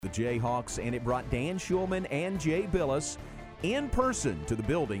The Jayhawks, and it brought Dan Schulman and Jay Billis in person to the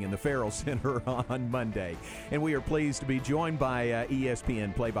building in the Farrell Center on Monday. And we are pleased to be joined by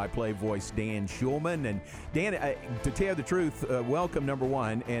ESPN play-by-play voice Dan Schulman. And Dan, to tell you the truth, welcome, number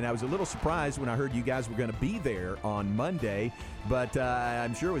one. And I was a little surprised when I heard you guys were going to be there on Monday, but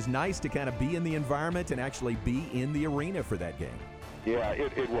I'm sure it was nice to kind of be in the environment and actually be in the arena for that game. Yeah,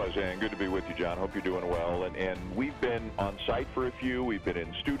 it was, and good to be with you, John. Hope you're doing well. And we've been on site for a few. We've been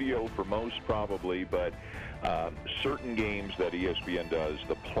in studio for most, probably, but certain games that ESPN does,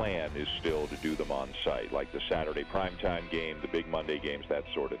 the plan is still to do them on site, like the Saturday primetime game, the big Monday games, that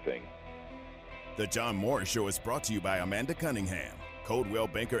sort of thing. The John Morris Show is brought to you by Amanda Cunningham, Coldwell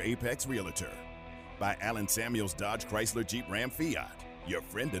Banker Apex Realtor, by Allen Samuels Dodge Chrysler Jeep Ram Fiat, your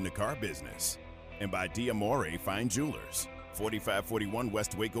friend in the car business, and by D'Amore Fine Jewelers, 4541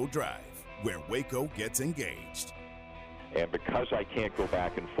 West Waco Drive, where Waco gets engaged. And because I can't go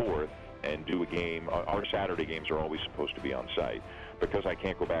back and forth and do a game, our Saturday games are always supposed to be on site. Because I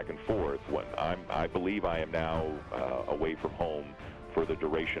can't go back and forth, when I believe I am now away from home for the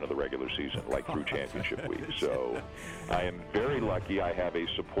duration of the regular season, like through championship week. So I am very lucky. I have a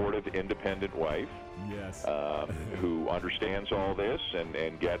supportive, independent wife. Yes. Who understands all this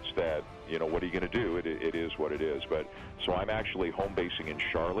and gets that, what are you going to do? It is what it is. But so I'm actually home basing in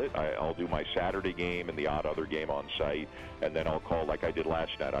Charlotte. I'll do my Saturday game and the odd other game on site, and then I'll call, like I did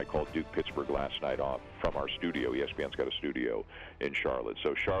last night. I called Duke Pittsburgh last night off from our studio. ESPN's got a studio in Charlotte.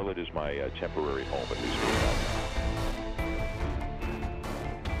 So Charlotte is my temporary home, at least for now.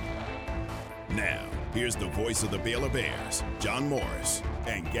 Now, here's the voice of the Baylor Bears, John Morris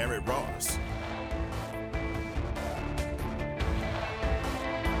and Garrett Ross.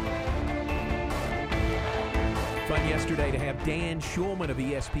 Fun yesterday to have Dan Schulman of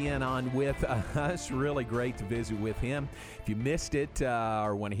ESPN on with us. Really great to visit with him. If you missed it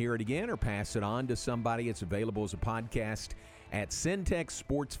or want to hear it again or pass it on to somebody, it's available as a podcast at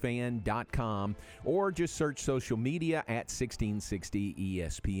syntechsportsfan.com or just search social media at 1660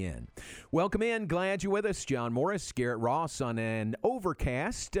 ESPN. Welcome in. Glad you're with us. John Morris, Garrett Ross on an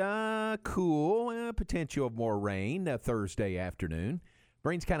overcast, cool, potential of more rain Thursday afternoon.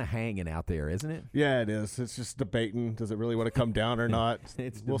 Rain's kind of hanging out there, isn't it? Yeah, it is. It's just debating. Does it really want to come down or not?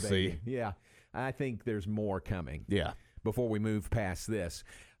 We'll see. Yeah. I think there's more coming. Yeah. Before we move past this.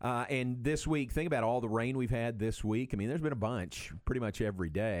 And this week, think about all the rain we've had this week. I mean, there's been a bunch pretty much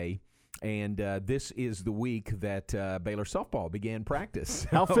every day. And this is the week that Baylor softball began practice.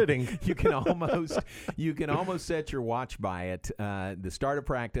 How fitting! You can almost set your watch by it. The start of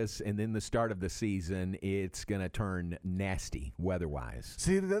practice and then the start of the season, it's going to turn nasty weather-wise.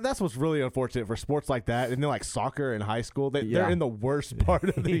 See, that's what's really unfortunate for sports like that, and then like soccer in high school. They're in the worst part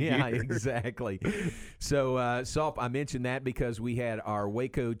of the year. Yeah, exactly. So, I mentioned that because we had our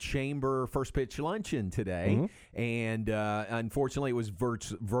Waco Chamber first pitch luncheon today, and unfortunately, it was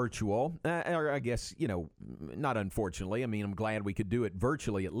virtual. Or I guess, not unfortunately. I mean, I'm glad we could do it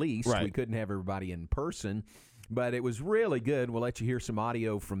virtually at least. Right. We couldn't have everybody in person. But it was really good. We'll let you hear some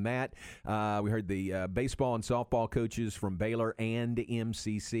audio from that. We heard the baseball and softball coaches from Baylor and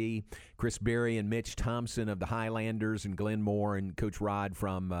MCC, Chris Berry and Mitch Thompson of the Highlanders, and Glenn Moore and Coach Rod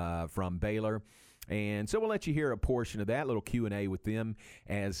from Baylor. And so we'll let you hear a portion of that little Q&A with them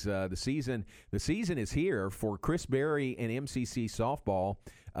as the season is here for Chris Berry and MCC softball.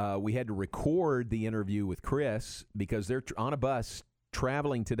 We had to record the interview with Chris because they're on a bus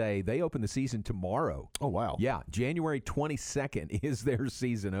traveling today. They open the season tomorrow. Oh, wow. Yeah, January 22nd is their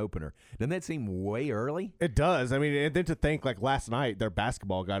season opener. Doesn't that seem way early? It does. I mean, and then to think, like last night, their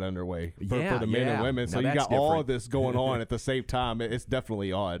basketball got underway for the men and women. So you got all of this going on at the same time. It's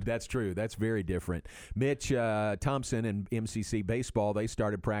definitely odd. That's true. That's very different. Mitch Thompson and MCC Baseball, they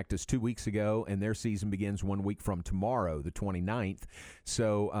started practice 2 weeks ago, and their season begins 1 week from tomorrow, the 29th.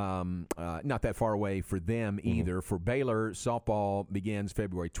 So not that far away for them either. For Baylor, softball begins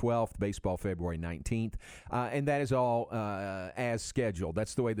February 12th, baseball February 19th, and that is all as scheduled.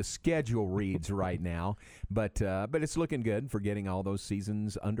 That's the way the schedule reads right now, but it's looking good for getting all those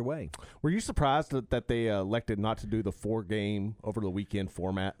seasons underway. Were you surprised that they elected not to do the 4-game over the weekend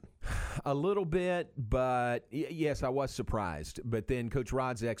format? A little bit, but yes, I was surprised. But then Coach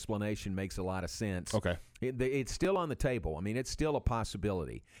Rod's explanation makes a lot of sense. Okay. It's still on the table. I mean, it's still a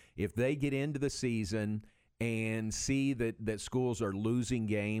possibility. If they get into the season and see that schools are losing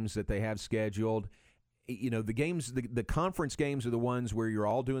games that they have scheduled, the games, the conference games are the ones where you're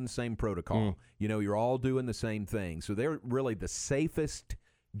all doing the same protocol. You're all doing the same thing. So they're really the safest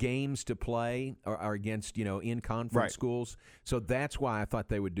games to play are against, in-conference schools. So that's why I thought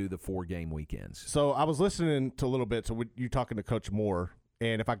they would do the 4-game weekends. So I was listening to a little bit. So you talking to Coach Moore,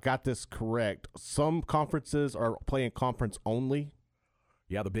 And if I got this correct, some conferences are playing conference only.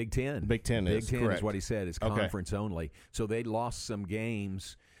 Yeah, the Big Ten. Big Ten is what he said, is conference only. So they lost some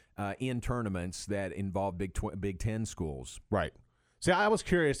games in tournaments that involve Big Ten schools. Right. See, I was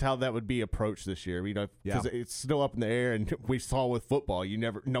curious how that would be approached this year, because it's still up in the air, and we saw with football,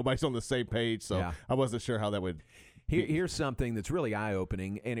 nobody's on the same page, so I wasn't sure how that would. Here's something that's really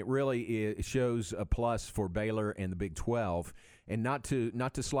eye-opening, and it really shows a plus for Baylor and the Big 12, and not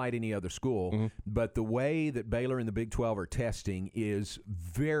to slight any other school, but the way that Baylor and the Big 12 are testing is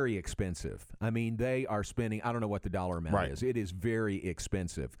very expensive. I mean, they are spending, I don't know what the dollar amount is. It is very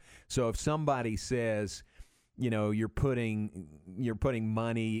expensive. So if somebody says, you're putting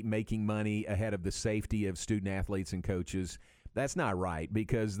money, making money ahead of the safety of student athletes and coaches, that's not right,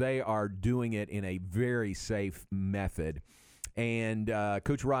 because they are doing it in a very safe method. And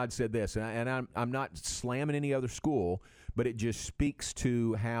Coach Rod said this, and I'm not slamming any other school, but it just speaks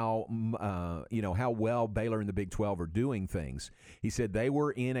to how well Baylor and the Big 12 are doing things. He said they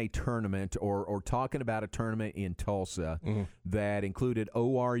were in a tournament or talking about a tournament in Tulsa that included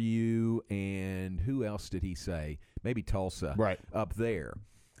ORU and who else did he say? Maybe Tulsa up there.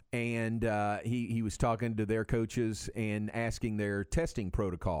 And he was talking to their coaches and asking their testing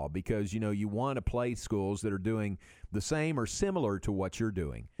protocol, because, you want to play schools that are doing the same or similar to what you're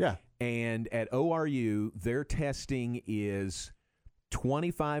doing. Yeah. And at ORU, their testing is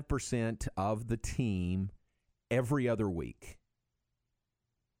 25% of the team every other week.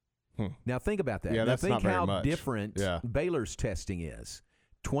 Now, think about that. Yeah, now, that's think not very how much. different Baylor's testing is.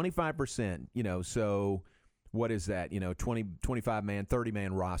 25%, so what is that? 20, 25-man,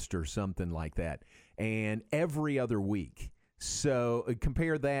 30-man roster, something like that. And every other week. So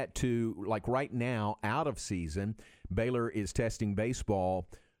compare that to, like right now, out of season, Baylor is testing baseball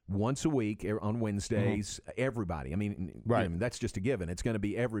once a week on Wednesdays, everybody. I mean, that's just a given. It's going to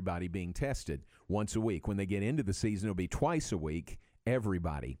be everybody being tested once a week. When they get into the season, it'll be twice a week,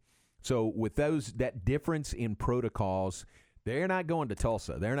 everybody. So with that difference in protocols, they're not going to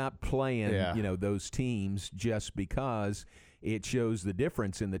Tulsa. They're not playing, those teams just because it shows the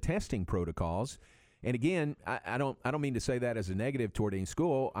difference in the testing protocols. And again, I don't mean to say that as a negative toward any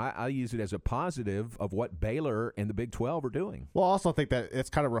school. I use it as a positive of what Baylor and the Big 12 are doing. Well, I also think that it's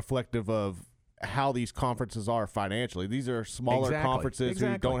kind of reflective of how these conferences are financially. These are smaller conferences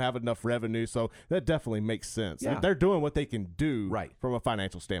who don't have enough revenue, so that definitely makes sense. Yeah. They're doing what they can do from a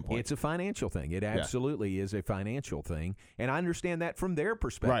financial standpoint. It's a financial thing. It absolutely is a financial thing, and I understand that from their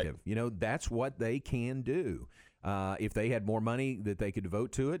perspective. That's what they can do. If they had more money that they could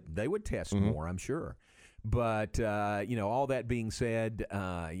devote to it, they would test more, I'm sure. But, all that being said,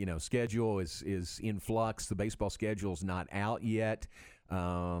 schedule is in flux. The baseball schedule's not out yet.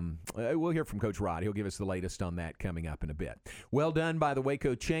 We'll hear from Coach Rod. He'll give us the latest on that coming up in a bit. Well done by the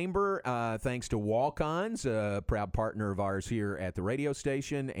Waco Chamber. Thanks to Walk-Ons, a proud partner of ours here at the radio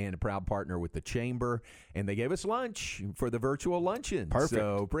station and a proud partner with the Chamber. And they gave us lunch for the virtual luncheon. Perfect.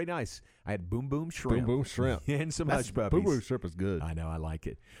 So pretty nice. I had Boom Boom Shrimp. Boom Boom Shrimp. And some hush puppies. Boom Boom Shrimp is good. I know. I like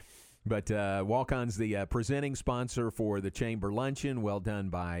it. But Walk-On's the presenting sponsor for the Chamber Luncheon. Well done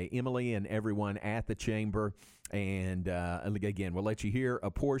by Emily and everyone at the Chamber. And again, we'll let you hear a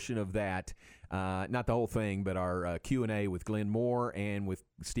portion of that, not the whole thing, but our Q&A with Glenn Moore and with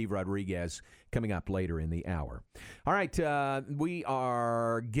Steve Rodriguez coming up later in the hour. All right, we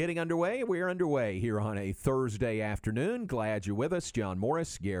are getting underway. We're underway here on a Thursday afternoon. Glad you're with us. John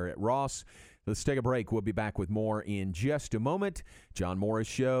Morris, Garrett Ross. Let's take a break. We'll be back with more in just a moment. John Morris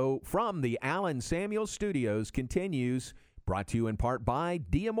Show from the Allen Samuels Studios continues, brought to you in part by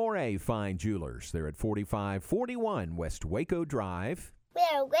D'Amore Fine Jewelers. They're at 4541 West Waco Drive.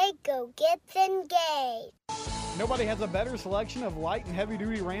 Where Waco gets engaged. Nobody has a better selection of light and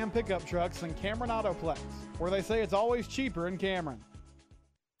heavy-duty Ram pickup trucks than Cameron Autoplex, where they say it's always cheaper in Cameron.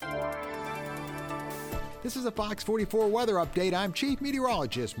 This is a Fox 44 weather update. I'm Chief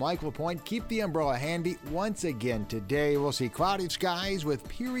Meteorologist Mike LaPointe. Keep the umbrella handy once again today. We'll see cloudy skies with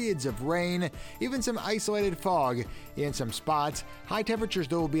periods of rain, even some isolated fog in some spots. High temperatures,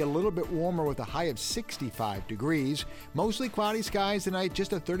 though, will be a little bit warmer with a high of 65 degrees. Mostly cloudy skies tonight,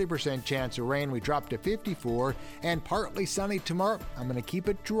 just a 30% chance of rain. We drop to 54, and partly sunny tomorrow. I'm going to keep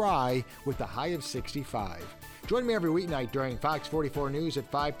it dry with a high of 65. Join me every weeknight during Fox 44 News at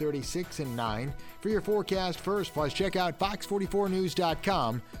 5:30, 6, and 9 for your forecast first. Plus, check out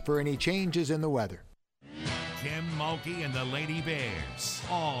fox44news.com for any changes in the weather. Tim Mulkey and the Lady Bears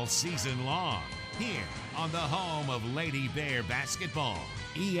all season long here on the home of Lady Bear basketball,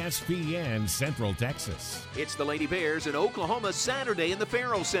 ESPN Central Texas. It's the Lady Bears in Oklahoma Saturday in the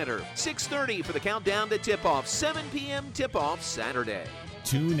Farrell Center. 6:30 for the countdown to tip-off. 7 p.m. tip-off Saturday.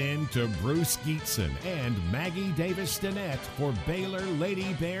 Tune in to Bruce Geetson and Maggie Davis-Stinnett for Baylor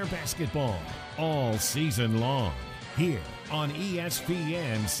Lady Bear basketball all season long here on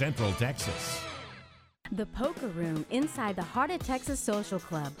ESPN Central Texas. The Poker Room inside the Heart of Texas Social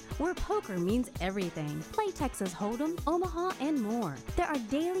Club, where poker means everything. Play Texas Hold'em, Omaha, and more. There are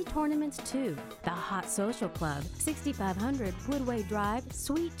daily tournaments too. The Hot Social Club, 6500 Woodway Drive,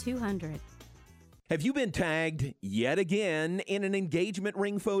 Suite 200. Have you been tagged yet again in an engagement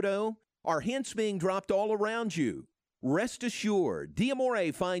ring photo? Are hints being dropped all around you? Rest assured,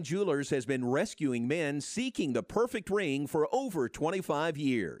 D'Amore Fine Jewelers has been rescuing men seeking the perfect ring for over 25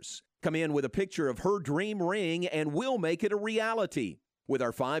 years. Come in with a picture of her dream ring and we'll make it a reality. With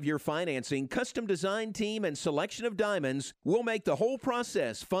our 5-year financing, custom design team, and selection of diamonds, we'll make the whole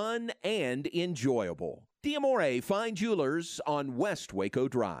process fun and enjoyable. D'Amore Fine Jewelers on West Waco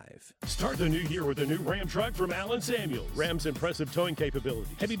Drive. Start the new year with a new Ram truck from Allen Samuels. Ram's impressive towing capability,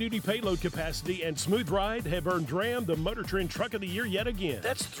 heavy-duty payload capacity, and smooth ride have earned Ram the Motor Trend Truck of the Year yet again.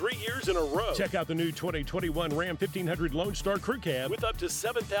 That's 3 years in a row. Check out the new 2021 Ram 1500 Lone Star Crew Cab with up to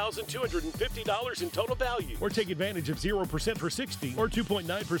 $7,250 in total value. Or take advantage of 0% for 60 or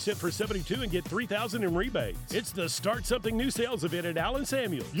 2.9% for 72 and get $3,000 in rebates. It's the Start Something New sales event at Allen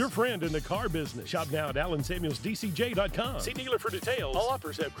Samuels, your friend in the car business. Shop now at AllenSamuelsDCJ.com. See dealer for details. All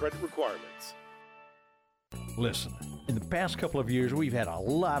offers have credit requirements. Listen, in the past couple of years, we've had a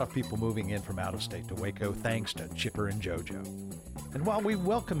lot of people moving in from out of state to Waco thanks to Chipper and JoJo. And while we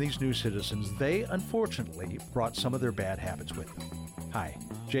welcome these new citizens, they unfortunately brought some of their bad habits with them. Hi,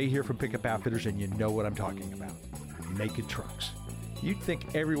 Jay here from Pickup Outfitters, and you know what I'm talking about. Naked trucks. You'd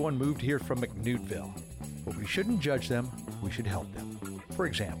think everyone moved here from McNewtville, but we shouldn't judge them, we should help them. For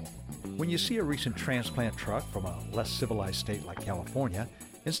example, when you see a recent transplant truck from a less civilized state like California,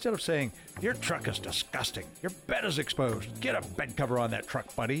 instead of saying, "Your truck is disgusting, your bed is exposed, get a bed cover on that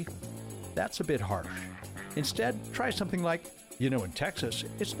truck, buddy," that's a bit harsh. Instead, try something like, "You know, in Texas,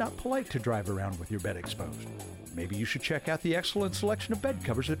 it's not polite to drive around with your bed exposed. Maybe you should check out the excellent selection of bed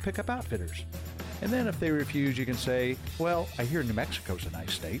covers at Pickup Outfitters." And then if they refuse, you can say, "Well, I hear New Mexico's a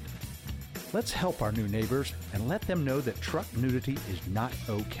nice state." Let's help our new neighbors and let them know that truck nudity is not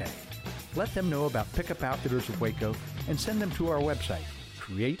okay. Let them know about Pickup Outfitters of Waco and send them to our website,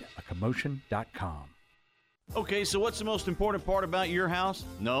 createacommotion.com. Okay, so what's the most important part about your house?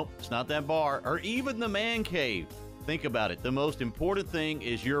 Nope, it's not that bar or even the man cave. Think about it. The most important thing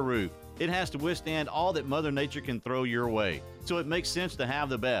is your roof. It has to withstand all that Mother Nature can throw your way. So it makes sense to have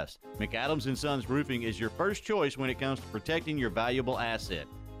the best. McAdams & Sons Roofing is your first choice when it comes to protecting your valuable asset.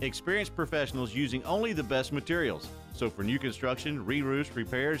 Experienced professionals using only the best materials. So for new construction, re-roofs,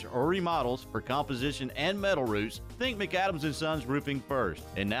 repairs, or remodels for composition and metal roofs, think McAdams & Sons Roofing first.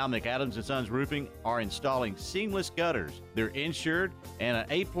 And now McAdams & Sons Roofing are installing seamless gutters. They're insured and an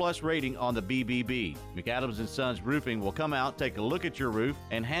A+ rating on the BBB. McAdams & Sons Roofing will come out, take a look at your roof,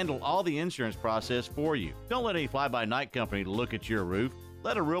 and handle all the insurance process for you. Don't let any fly-by-night company look at your roof.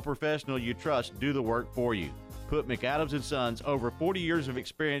 Let a real professional you trust do the work for you. Put McAdams & Sons over 40 years of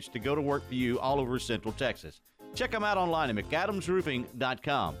experience to go to work for you all over Central Texas. Check them out online at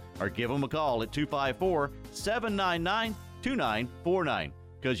McAdamsRoofing.com or give them a call at 254-799-2949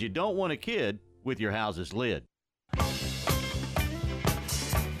 because you don't want a kid with your house's lid.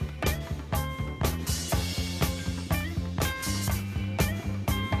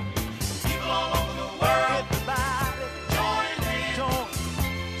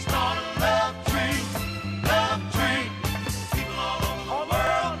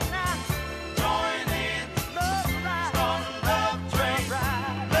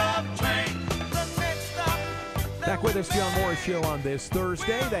 With us, John Morris Show on this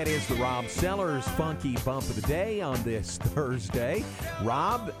Thursday. That is the Rob Sellers Funky Bump of the Day on this Thursday.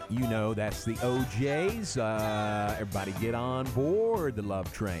 Rob, you know that's the OJs. Everybody get on board the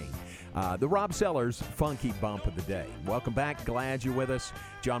love train. The Rob Sellers Funky Bump of the Day. Welcome back. Glad you're with us.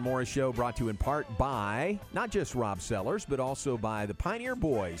 John Morris Show brought to you in part by not just Rob Sellers, but also by the Pioneer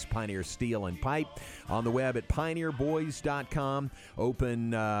Boys, Pioneer Steel and Pipe, on the web at pioneerboys.com.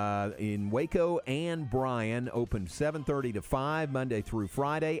 Open in Waco and Bryan. Open 7:30 to 5 Monday through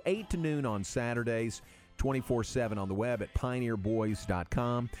Friday, 8 to noon on Saturdays. 24/7 on the web at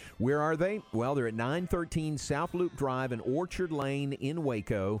pioneerboys.com. Where are they? Well, they're at 913 South Loop Drive and Orchard Lane in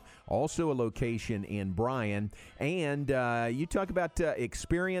Waco. Also a location in Bryan. And you talk about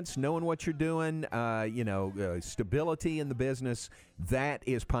experience, knowing what you're doing, stability in the business. That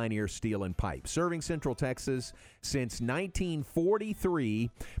is Pioneer Steel and Pipe. Serving Central Texas since 1943,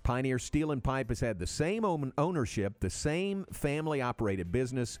 Pioneer Steel and Pipe has had the same ownership, the same family-operated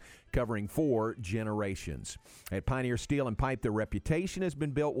business covering 4 generations. At Pioneer Steel and Pipe, their reputation has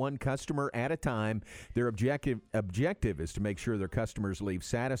been built one customer at a time. Their objective is to make sure their customers leave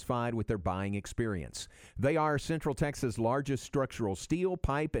satisfied with their buying experience. They are Central Texas' largest structural steel,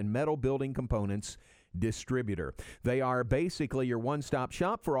 pipe, and metal building components distributor. They are basically your one-stop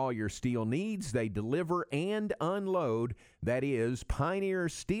shop for all your steel needs. They deliver and unload. That is Pioneer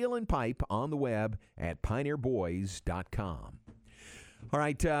Steel and Pipe on the web at pioneerboys.com. All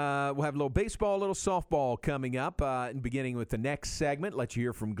right, we'll have a little baseball, a little softball coming up, and beginning with the next segment. Let you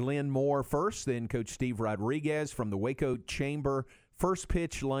hear from Glenn Moore first, then Coach Steve Rodriguez from the Waco Chamber first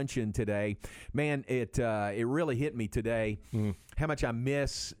pitch luncheon today. Man, it really hit me today how much I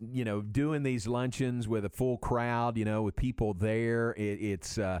miss, doing these luncheons with a full crowd, with people there.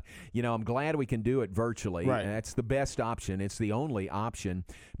 It's I'm glad we can do it virtually. Right. That's the best option. It's the only option.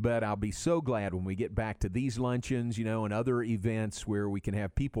 But I'll be so glad when we get back to these luncheons, and other events where we can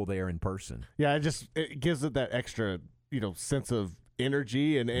have people there in person. Yeah, it gives it that extra, sense of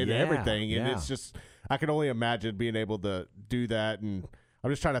energy and everything. And it's just, I can only imagine being able to do that. And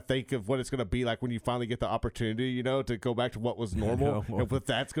I'm just trying to think of what it's going to be like when you finally get the opportunity, to go back to what was normal and what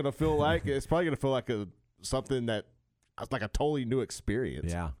that's going to feel like. It's probably going to feel like something that like a totally new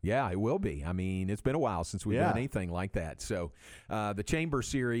experience. Yeah, it will be. I mean, it's been a while since we've done anything like that. So the Chamber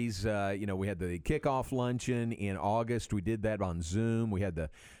Series, we had the kickoff luncheon in August. We did that on Zoom. We had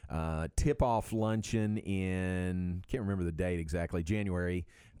the tip-off luncheon in, can't remember the date exactly, January.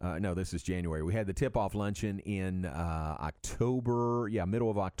 No, this is January. We had the tip-off luncheon in October,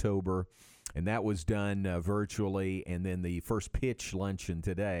 middle of October, and that was done virtually. And then the first pitch luncheon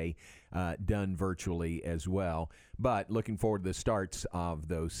today, done virtually as well. But looking forward to the starts of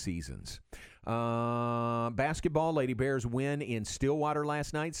those seasons. Basketball, Lady Bears win in Stillwater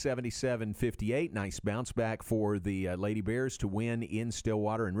last night, 77-58. Nice bounce back for the Lady Bears to win in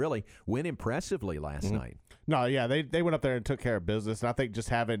Stillwater and really win impressively last night. No, yeah, they went up there and took care of business. And I think just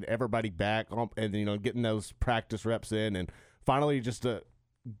having everybody back and, getting those practice reps in and finally just to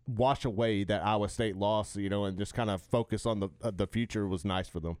wash away that Iowa State loss, and just kind of focus on the future was nice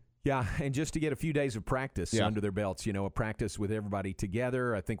for them. Yeah, and just to get a few days of practice under their belts, a practice with everybody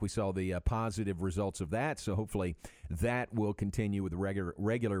together. I think we saw the positive results of that, so hopefully that will continue with the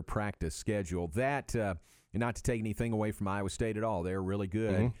regular practice schedule. That, not to take anything away from Iowa State at all, they're really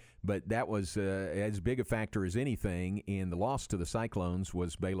good, but that was as big a factor as anything in the loss to the Cyclones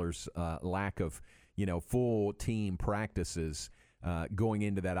was Baylor's lack of, full team practices going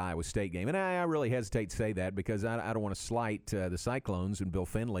into that Iowa State game. And I really hesitate to say that because I don't want to slight the Cyclones and Bill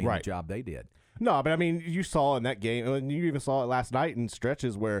Finley and the job they did. No, but I mean, you saw in that game, and you even saw it last night in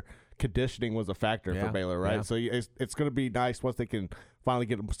stretches where conditioning was a factor for Baylor, right? Yeah. So it's going to be nice once they can finally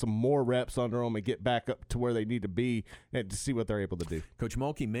get some more reps under them and get back up to where they need to be and to see what they're able to do. Coach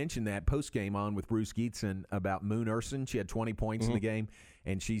Mulkey mentioned that post-game on with Bruce Geetson about Moon Urson. She had 20 points in the game,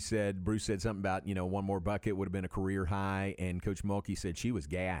 and Bruce said something about, one more bucket would have been a career high, and Coach Mulkey said she was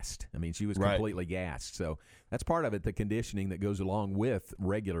gassed. I mean, she was completely gassed. So that's part of it, the conditioning that goes along with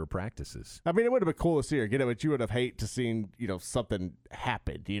regular practices. I mean, it would have been cool to see her get it, but you would have hated to seen, something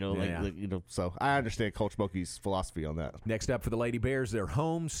happen, so I understand Coach Mulkey's philosophy on that. Next up for the Lady Bears, they're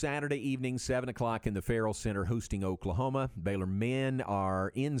home Saturday evening, 7 o'clock in the Farrell Center hosting Oklahoma. Baylor men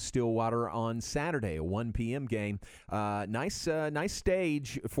are in Stillwater on Saturday, a 1 p.m. game. Nice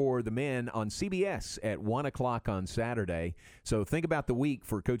stage for the men on CBS at 1 o'clock on Saturday. So think about the week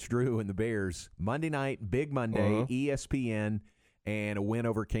for Coach Drew and the Bears. Monday night, Big Monday, ESPN, and a win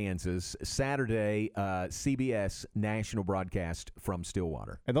over Kansas. Saturday, CBS national broadcast from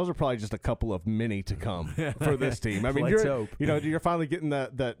Stillwater. And those are probably just a couple of many to come for this team. I mean, you're finally getting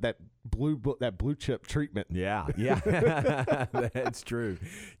that blue chip treatment. Yeah, that's true.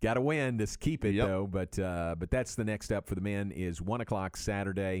 Got to win to keep it though. But that's the next up for the men is 1 o'clock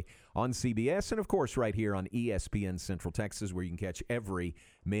Saturday on CBS, and of course right here on ESPN Central Texas, where you can catch every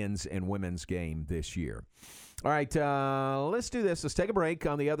men's and women's game this year. All right, let's do this. Let's take a break.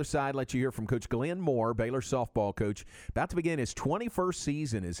 On the other side, let you hear from Coach Glenn Moore, Baylor softball coach, about to begin his 21st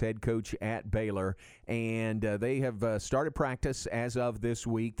season as head coach at Baylor, and they have started practice as of this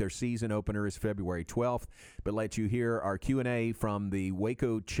week. Their season opener is February 12th, but let you hear our Q&A from the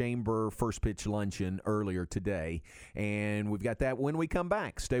Waco Chamber first pitch luncheon earlier today, and we've got that when we come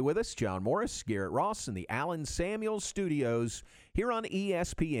back. Stay with us. John Morris, Garrett Ross, in the Allen Samuels studios here on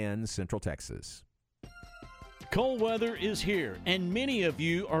ESPN Central Texas. Cold weather is here, and many of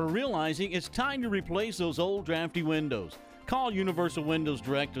you are realizing it's time to replace those old drafty windows. Call Universal Windows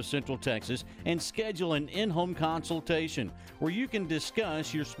Direct of Central Texas and schedule an in-home consultation where you can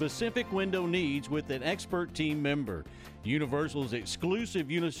discuss your specific window needs with an expert team member. Universal's exclusive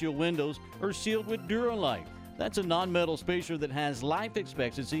Uniseal windows are sealed with Duralife. That's a non-metal spacer that has life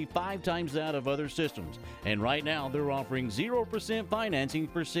expectancy 5 times that of other systems. And right now, they're offering 0% financing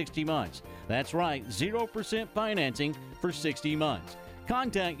for 60 months. That's right, 0% financing for 60 months.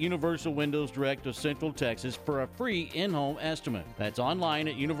 Contact Universal Windows Direct of Central Texas for a free in-home estimate. That's online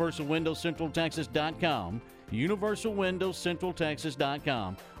at universalwindowscentraltexas.com,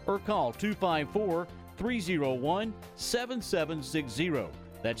 universalwindowscentraltexas.com, or call 254-301-7760.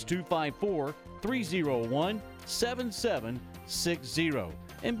 That's 254-301-7760.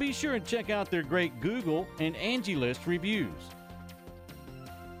 And be sure and check out their great Google and Angie List reviews.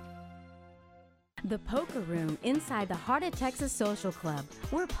 The Poker Room inside the Heart of Texas Social Club,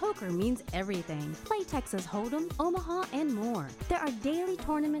 where poker means everything. Play Texas Hold'em, Omaha, and more. There are daily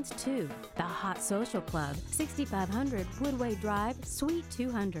tournaments too. The Hot Social Club, 6500 Woodway Drive, Suite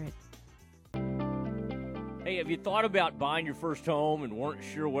 200. Hey, have you thought about buying your first home and weren't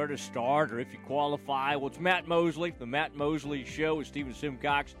sure where to start or if you qualify? Well, it's Matt Mosley, the Matt Mosley Show with Stephen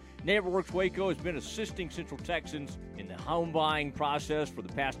Simcox. NeighborWorks Waco has been assisting Central Texans in the home buying process for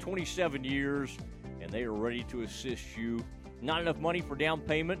the past 27 years, and they are ready to assist you. Not enough money for down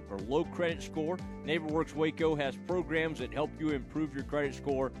payment or low credit score? NeighborWorks Waco has programs that help you improve your credit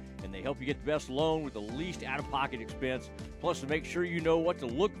score, and they help you get the best loan with the least out-of-pocket expense. Plus, to make sure you know what to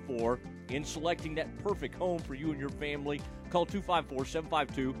look for in selecting that perfect home for you and your family, call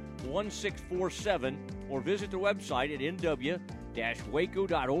 254-752-1647 or visit their website at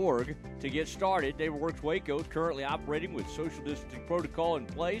nw-waco.org to get started. NeighborWorks Waco is currently operating with social distancing protocol in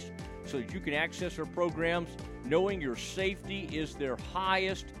place so that you can access their programs knowing your safety is their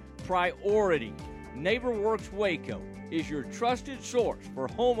highest priority. NeighborWorks Waco is your trusted source for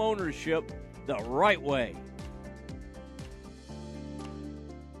home ownership the right way.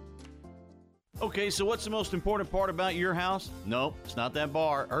 Okay, so what's the most important part about your house? Nope, it's not that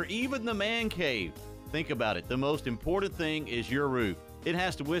bar or even the man cave. Think about it. The most important thing is your roof. It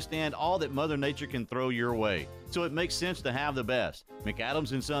has to withstand all that Mother Nature can throw your way. So it makes sense to have the best.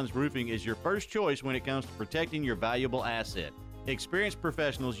 McAdams & Sons Roofing is your first choice when it comes to protecting your valuable asset. Experienced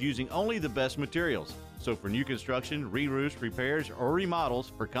professionals using only the best materials. So for new construction, re-roofs, repairs, or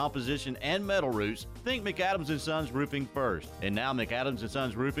remodels for composition and metal roofs, think McAdams & Sons Roofing first. And now McAdams &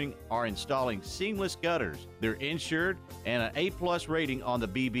 Sons Roofing are installing seamless gutters. They're insured and an A+ rating on the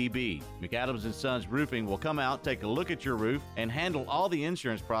BBB. McAdams & Sons Roofing will come out, take a look at your roof, and handle all the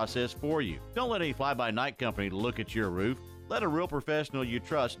insurance process for you. Don't let any fly-by-night company look at your roof. Let a real professional you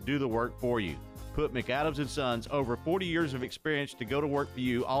trust do the work for you. Put McAdams & Sons over 40 years of experience to go to work for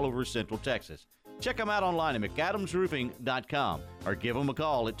you all over Central Texas. Check them out online at McAdamsRoofing.com or give them a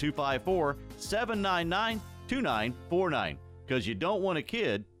call at 254-799-2949 because you don't want a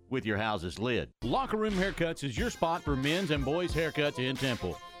kid with your house's lid. Locker Room Haircuts is your spot for men's and boys' haircuts in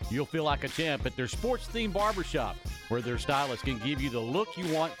Temple. You'll feel like a champ at their sports-themed barbershop where their stylists can give you the look you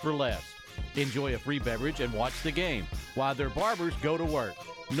want for less. Enjoy a free beverage and watch the game while their barbers go to work.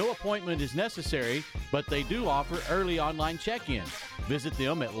 No appointment is necessary, but they do offer early online check-in. Visit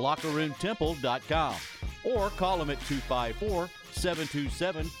them at lockerroomtemple.com or call them at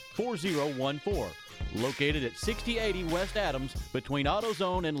 254-727-4014. Located at 6080 West Adams between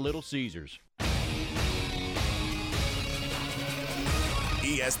AutoZone and Little Caesars.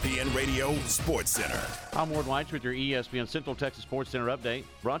 ESPN Radio Sports Center. I'm Ward Weitz with your ESPN Central Texas Sports Center update,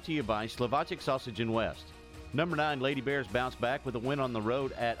 brought to you by Slovacek Sausage in West. Number 9, Lady Bears bounced back with a win on the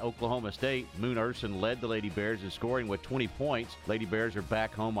road at Oklahoma State. Moon Urson led the Lady Bears in scoring with 20 points. Lady Bears are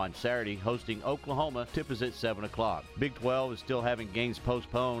back home on Saturday hosting Oklahoma. Tip is at 7 o'clock. Big 12 is still having games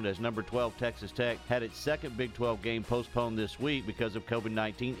postponed as number 12 Texas Tech had its second Big 12 game postponed this week because of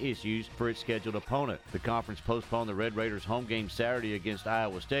COVID-19 issues for its scheduled opponent. The conference postponed the Red Raiders home game Saturday against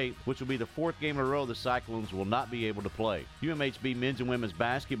Iowa State, which will be the 4th game in a row the Cyclones will not be able to play. UMHB men's and women's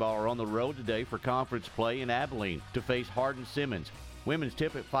basketball are on the road today for conference play in Abilene to face Hardin-Simmons. Women's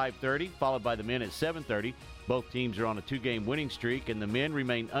tip at 5:30, followed by the men at 7:30. Both teams are on a 2-game winning streak, and the men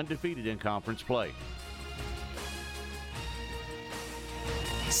remain undefeated in conference play.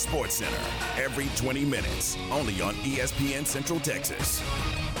 Sports Center, every 20 minutes, only on ESPN Central Texas.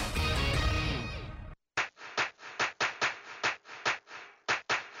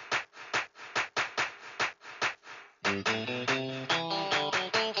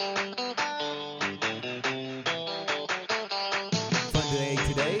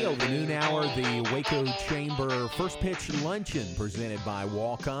 today, over the noon hour, the Waco Chamber First Pitch Luncheon presented by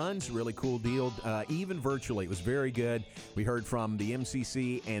Walk-Ons. Really cool deal, even virtually. It was very good. We heard from the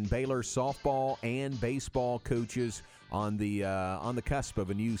MCC and Baylor softball and baseball coaches on the cusp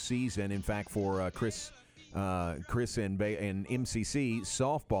of a new season. In fact, for Chris and MCC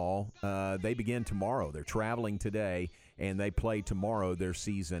softball, they begin tomorrow. They're traveling today, and they play tomorrow their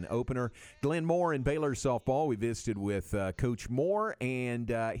season opener. Glenn Moore and Baylor softball. We visited with Coach Moore, and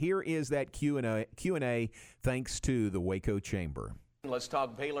here is that Q&A thanks to the Waco Chamber. Let's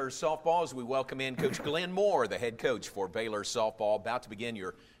talk Baylor softball as we welcome in Coach Glenn Moore, the head coach for Baylor softball, about to begin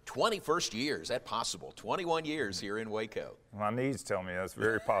your 21st year. Is that possible? 21 years here in Waco. My knees tell me that's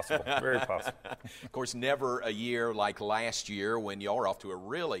very possible. Very possible. Of course, never a year like last year when y'all were off to a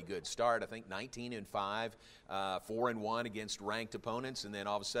really good start. I think 19-5, 4-1 against ranked opponents, and then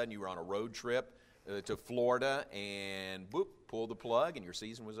all of a sudden you were on a road trip to Florida, and whoop, pulled the plug, and your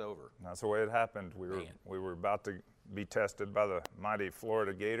season was over. That's the way it happened. We were about to be tested by the mighty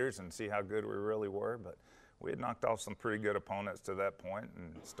Florida Gators and see how good we really were, but we had knocked off some pretty good opponents to that point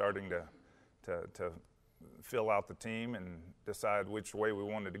and starting to fill out the team and decide which way we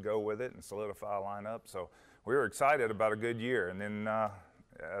wanted to go with it and solidify a lineup. So we were excited about a good year, and then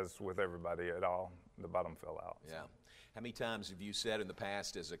as with everybody at all, the bottom fell out. Yeah. How many times have you said in the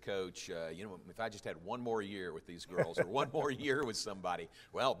past as a coach, if I just had one more year with these girls or one more year with somebody,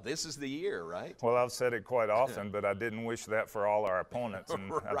 well, this is the year, right? Well, I've said it quite often, but I didn't wish that for all our opponents,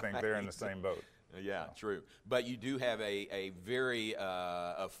 and right. I think they're in the same boat. Yeah, true. But you do have a very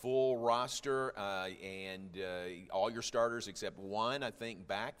a full roster and all your starters except one, I think,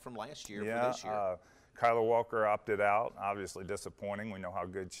 back from last year for this year. Kyla Walker opted out. Obviously disappointing. We know how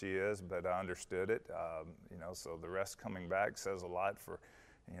good she is, but I understood it. So the rest coming back says a lot for,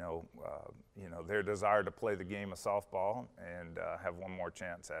 their desire to play the game of softball and have one more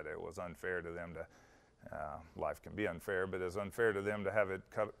chance at it. It was unfair to them to. Life can be unfair, but it's unfair to them to have it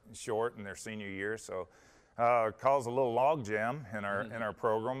cut short in their senior year. So it caused a little log jam in our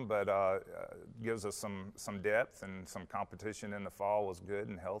program, but gives us some depth, and some competition in the fall was good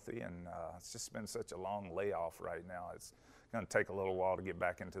and healthy. And it's just been such a long layoff right now. It's going to take a little while to get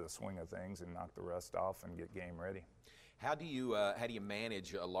back into the swing of things and knock the rust off and get game ready. How do you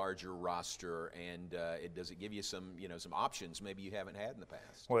manage a larger roster, and does it give you some options maybe you haven't had in the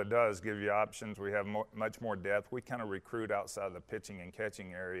past? Well, it does give you options. We have much more depth. We kind of recruit outside of the pitching and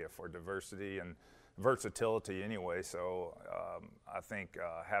catching area for diversity and versatility anyway. So I think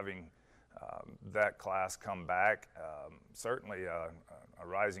having that class come back, certainly a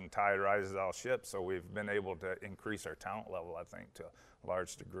rising tide rises all ships. So we've been able to increase our talent level, I think, to a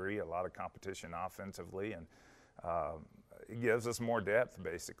large degree. A lot of competition offensively, and it gives us more depth,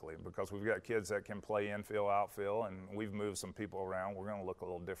 basically, because we've got kids that can play infield, outfield, and we've moved some people around. We're going to look a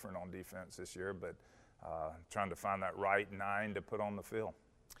little different on defense this year, but trying to find that right 9 to put on the field.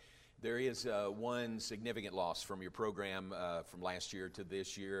 There is one significant loss from your program from last year to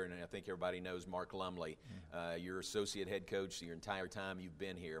this year, and I think everybody knows Mark Lumley, your associate head coach your entire time you've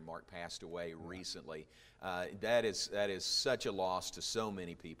been here. Mark passed away recently. That is such a loss to so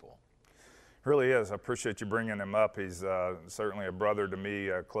many people. Really is. I appreciate you bringing him up. He's certainly a brother to me,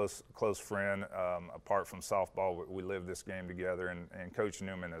 a close friend. Apart from softball, we live this game together, and Coach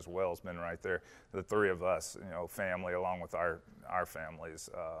Newman as well has been right there. The three of us, family, along with our families.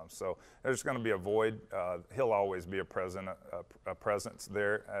 So there's going to be a void. He'll always be a presence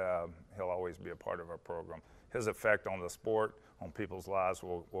there. He'll always be a part of our program. His effect on the sport, on people's lives,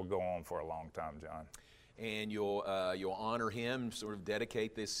 will go on for a long time, John. And you'll honor him, sort of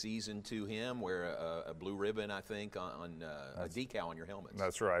dedicate this season to him, wear a blue ribbon, I think, on a decal on your helmets.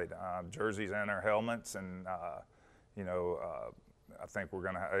 That's right. Jerseys and our helmets, and I think we're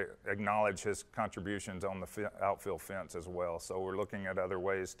going to acknowledge his contributions on the outfield fence as well. So we're looking at other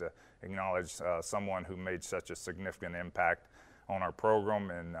ways to acknowledge someone who made such a significant impact on our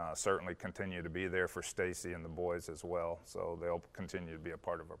program, and certainly continue to be there for Stacy and the boys as well. So they'll continue to be a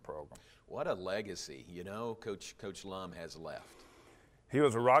part of our program. What a legacy, Coach Lum has left. He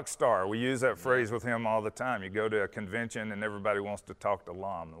was a rock star. We use that phrase with him all the time. You go to a convention and everybody wants to talk to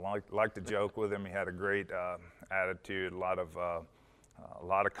Lum. Like to joke with him. He had a great attitude, a lot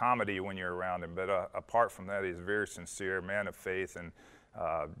of comedy when you're around him. But apart from that, he's a very sincere man of faith, and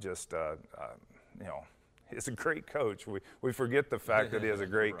he's a great coach. We forget the fact that he is a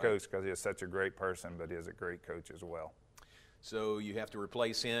great coach because he is such a great person, but he is a great coach as well. So you have to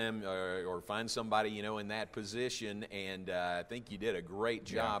replace him or find somebody, in that position, and I think you did a great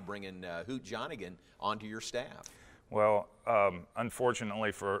job bringing Hoot Jonigan onto your staff. Well,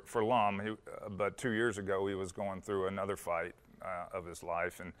 unfortunately for Lum, but 2 years ago he was going through another fight of his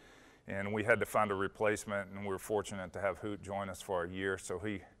life, and we had to find a replacement, and we were fortunate to have Hoot join us for a year. So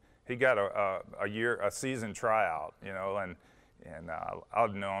he got a season tryout, you know, and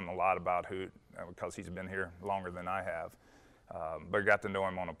I've known a lot about Hoot because he's been here longer than I have, but got to know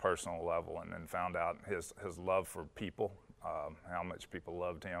him on a personal level, and then found out his love for people, how much people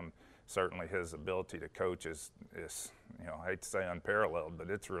loved him. Certainly his ability to coach is, you know, I hate to say unparalleled, but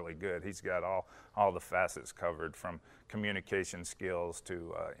it's really good. He's got all the facets covered, from communication skills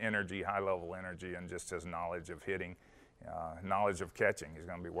to energy, high-level energy, and just his knowledge of hitting, knowledge of catching. He's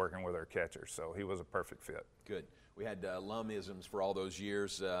going to be working with our catchers, so he was a perfect fit. Good. We had Lum-isms for all those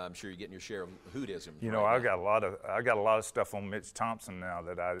years. I'm sure you're getting your share of Hoot-isms. You know, I got a lot of stuff on Mitch Thompson now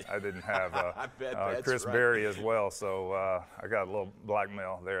that I didn't have. I bet Chris right. Berry as well. So I got a little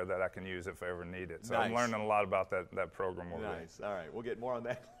blackmail there that I can use if I ever need it. So Nice. I'm learning a lot about that program already. Nice. All right, we'll get more on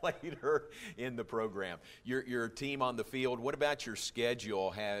that later in the program. Your team on the field. What about your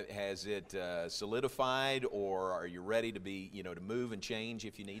schedule? Has it solidified, or are you ready to to move and change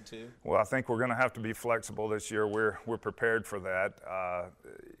if you need to? Well, I think we're going to have to be flexible this year. We're prepared for that.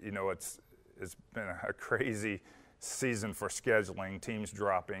 You know, it's been a crazy season for scheduling. Teams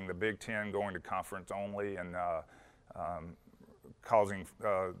dropping, the Big Ten going to conference only, and causing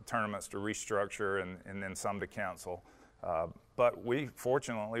tournaments to restructure and then some to cancel. But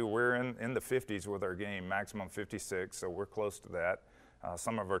fortunately, we're in the 50s with our game, maximum 56, so we're close to that.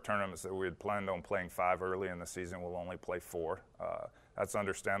 Some of our tournaments that we had planned on playing 5 early in the season will only play 4. That's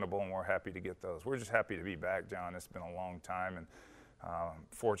understandable, and we're happy to get those. We're just happy to be back, John. It's been a long time, and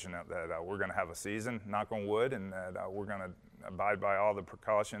fortunate that we're going to have a season, knock on wood, and that we're going to abide by all the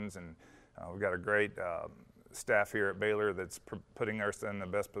precautions. And we've got a great staff here at Baylor that's putting us in the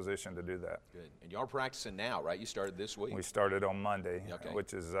best position to do that. Good. And y'all are practicing now, right? You started this week? We started on Monday,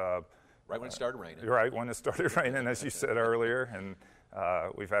 which is right when it started raining. Right when it started raining, as you said earlier. And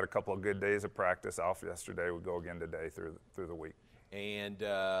we've had a couple of good days of practice off yesterday. We go again today through the week. And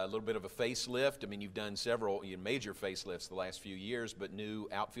a little bit of a facelift. I mean, you've done several major facelifts the last few years, but new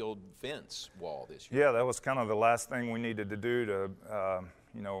outfield fence wall this year. Yeah, that was kind of the last thing we needed to do to,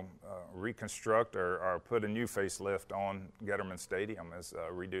 reconstruct or put a new facelift on Getterman Stadium, is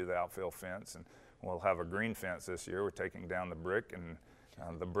redo the outfield fence. And we'll have a green fence this year. We're taking down the brick and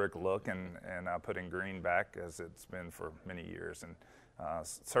the brick look and putting green back as it's been for many years. And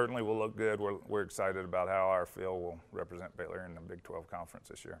certainly will look good. We're excited about how our field will represent Baylor in the Big 12 Conference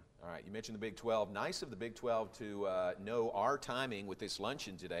this year. All right, you mentioned the Big 12. Nice of the Big 12 to know our timing with this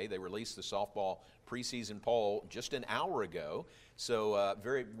luncheon today. They released the softball preseason poll just an hour ago. So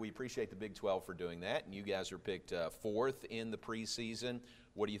we appreciate the Big 12 for doing that. And you guys are picked 4th in the preseason.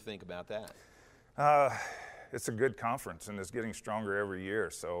 What do you think about that? It's a good conference, and it's getting stronger every year.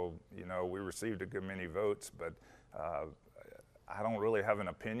 So, we received a good many votes, but I don't really have an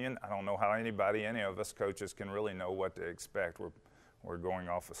opinion. I don't know how any of us coaches can really know what to expect. We're going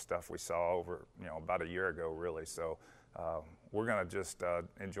off of stuff we saw over, about a year ago, really. So we're going to just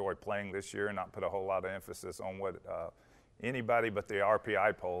enjoy playing this year and not put a whole lot of emphasis on what anybody but the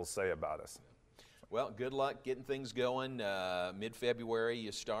RPI polls say about us. Well, good luck getting things going. Mid-February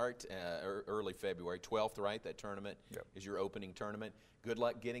you start, early February, 12th, right? That tournament is your opening tournament. Good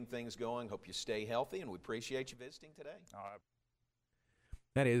luck getting things going. Hope you stay healthy, and we appreciate you visiting today.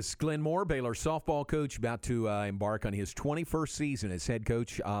 That is Glenn Moore, Baylor softball coach, about to embark on his 21st season as head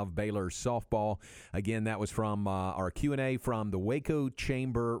coach of Baylor softball. Again, that was from our Q&A from the Waco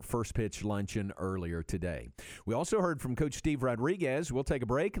Chamber First Pitch Luncheon earlier today. We also heard from Coach Steve Rodriguez. We'll take a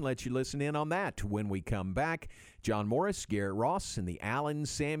break and let you listen in on that when we come back. John Morris, Garrett Ross in the Allen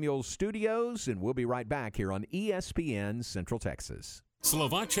Samuels studios, and we'll be right back here on ESPN Central Texas.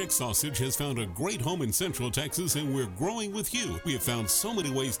 Slovacek Sausage has found a great home in Central Texas, and we're growing with you. We have found so many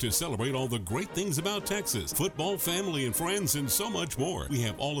ways to celebrate all the great things about Texas. Football, family, and friends, and so much more. We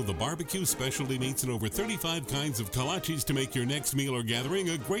have all of the barbecue specialty meats and over 35 kinds of kolaches to make your next meal or gathering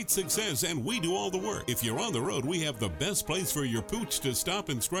a great success, and we do all the work. If you're on the road, we have the best place for your pooch to stop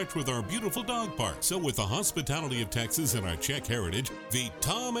and stretch with our beautiful dog park. So with the hospitality of Texas and our Czech heritage,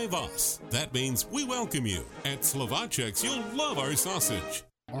 Vítame vás. That means we welcome you. At Slovacek's, you'll love our sausage.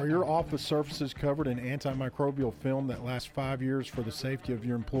 Are your office surfaces covered in antimicrobial film that lasts 5 years for the safety of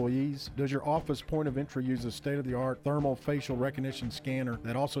your employees? Does your office point of entry use a state-of-the-art thermal facial recognition scanner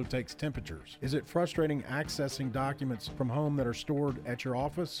that also takes temperatures? Is it frustrating accessing documents from home that are stored at your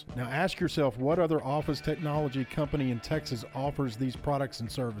office? Now ask yourself, what other office technology company in Texas offers these products and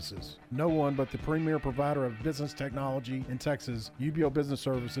services? No one but the premier provider of business technology in Texas, UBEO Business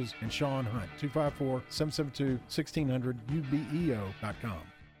Services, and Sean Hunt. 254-772-1600, ubeo.com.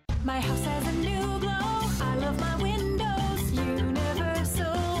 My house has a new glow. I love my windows.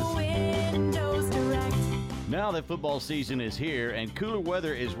 Universal Windows Direct. Now that football season is here and cooler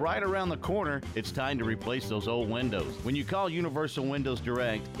weather is right around the corner, it's time to replace those old windows. When you call Universal Windows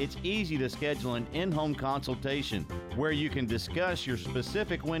Direct, it's easy to schedule an in-home consultation where you can discuss your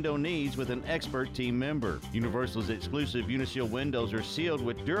specific window needs with an expert team member. Universal's exclusive Unishield windows are sealed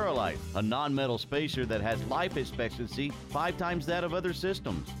with Duralife, a non-metal spacer that has life expectancy 5 times that of other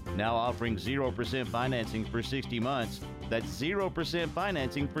systems. Now offering 0% financing for 60 months. That's 0%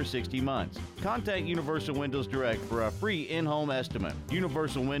 financing for 60 months. Contact Universal Windows Direct for a free in-home estimate.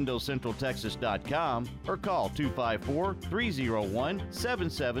 UniversalWindowsCentralTexas.com or call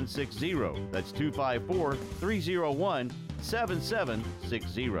 254-301-7760. That's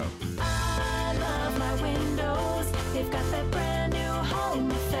 254-301-7760. I love my windows. They've got that brand new home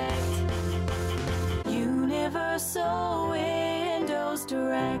effect. Universal Windows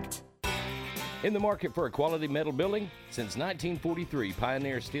Direct. In the market for a quality metal building? Since 1943,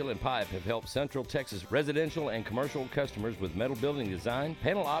 Pioneer Steel and Pipe have helped Central Texas residential and commercial customers with metal building design,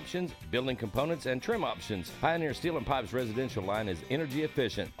 panel options, building components, and trim options. Pioneer Steel and Pipe's residential line is energy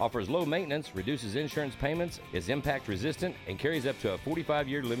efficient, offers low maintenance, reduces insurance payments, is impact resistant, and carries up to a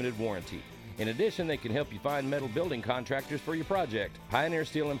 45-year limited warranty. In addition, they can help you find metal building contractors for your project. Pioneer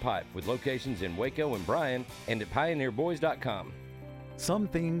Steel and Pipe, with locations in Waco and Bryan, and at pioneerboys.com. Some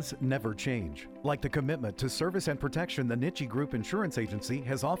things never change, like the commitment to service and protection the Nichi Group Insurance Agency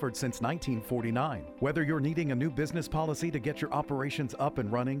has offered since 1949. Whether you're needing a new business policy to get your operations up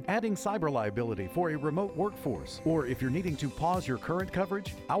and running, adding cyber liability for a remote workforce, or if you're needing to pause your current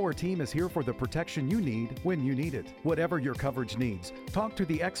coverage, our team is here for the protection you need when you need it. Whatever your coverage needs, talk to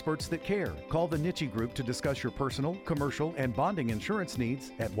the experts that care. Call the Nichi Group to discuss your personal, commercial, and bonding insurance needs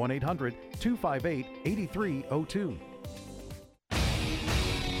at 1-800-258-8302.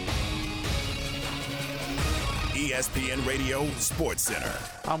 ESPN Radio Sports Center.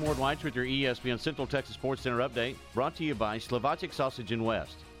 I'm Ward White with your ESPN Central Texas Sports Center update, brought to you by Slovacek Sausage and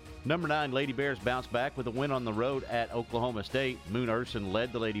West. Number 9, Lady Bears bounced back with a win on the road at Oklahoma State. Moon Urson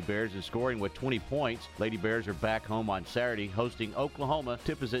led the Lady Bears in scoring with 20 points. Lady Bears are back home on Saturday hosting Oklahoma.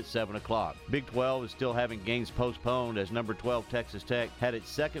 Tip is at 7 o'clock. Big 12 is still having games postponed as number 12 Texas Tech had its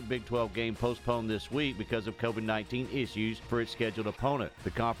second Big 12 game postponed this week because of COVID-19 issues for its scheduled opponent.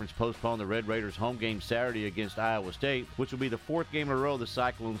 The conference postponed the Red Raiders home game Saturday against Iowa State, which will be the 4th game in a row the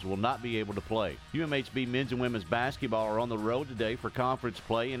Cyclones will not be able to play. UMHB men's and women's basketball are on the road today for conference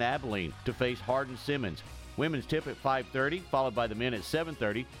play in Abilene to face Hardin-Simmons. Women's tip at 5:30, followed by the men at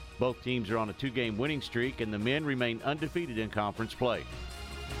 7:30. Both teams are on a 2-game winning streak, and the men remain undefeated in conference play.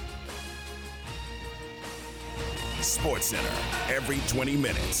 Sports Center, every 20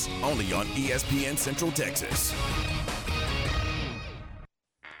 minutes, only on ESPN Central Texas.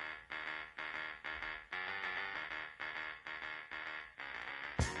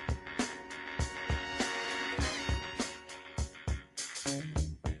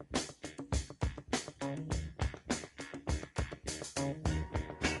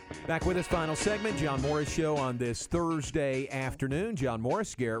 Back with us, final segment, John Morris Show on this Thursday afternoon. John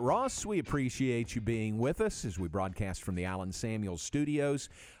Morris, Garrett Ross, we appreciate you being with us as we broadcast from the Allen Samuels studios.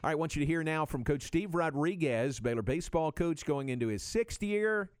 All right, I want you to hear now from Coach Steve Rodriguez, Baylor baseball coach going into his 6th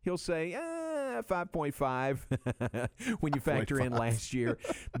year. He'll say, 5.5 when you factor in last year.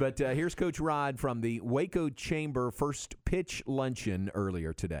 But here's Coach Rod from the Waco Chamber first pitch luncheon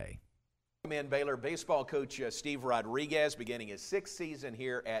earlier today. In Baylor baseball coach Steve Rodriguez beginning his 6th season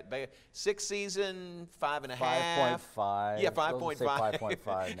here at Baylor. 6th season, 5.5. 5.5. Yeah, 5.5.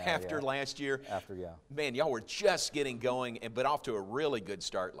 5.5 now, after last year. After, yeah. Man, y'all were just getting going, but off to a really good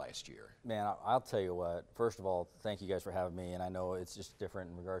start last year. Man, I'll tell you what. First of all, thank you guys for having me, and I know it's just different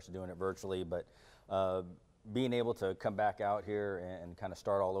in regards to doing it virtually, but being able to come back out here and kind of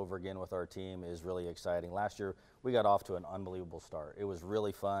start all over again with our team is really exciting. Last year, we got off to an unbelievable start. It was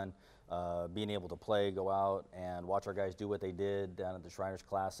really fun. Being able to play, go out, and watch our guys do what they did down at the Shriners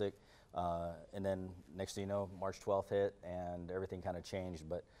Classic. And then next thing you know, March 12th hit, and everything kind of changed.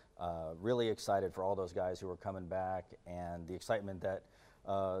 But really excited for all those guys who are coming back and the excitement that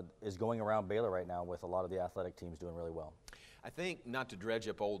is going around Baylor right now with a lot of the athletic teams doing really well. I think, not to dredge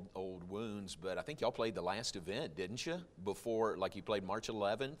up old wounds, but I think y'all played the last event, didn't you? Before, like you played March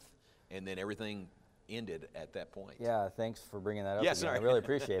 11th, and then everything ended at that point. Yeah, thanks for bringing that up. Yeah, again. sorry. I really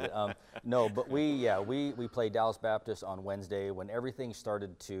appreciate it. No, but we played Dallas Baptist on Wednesday when everything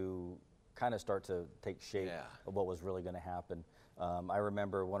started to start to take shape of what was really going to happen. I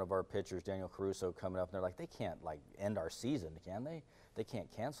remember one of our pitchers, Daniel Caruso, coming up and they're like, they can't end our season, can they? they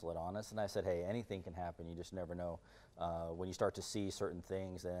can't cancel it on us. And I said, hey, anything can happen. You just never know when you start to see certain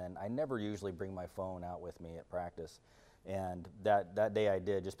things. And I never usually bring my phone out with me at practice. And that day I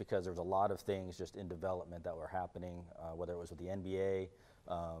did, just because there was a lot of things just in development that were happening, whether it was with the NBA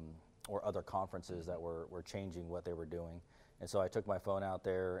or other conferences that were changing what they were doing. And so I took my phone out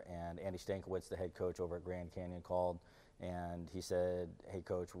there, and Andy Stankiewicz, the head coach over at Grand Canyon, called, and he said, hey,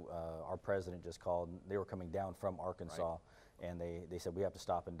 Coach, our president just called. They were coming down from Arkansas, and they said, we have to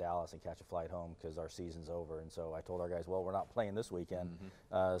stop in Dallas and catch a flight home because our season's over. And so I told our guys, well, we're not playing this weekend.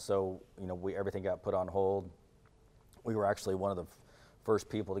 So, everything got put on hold. We were actually one of the first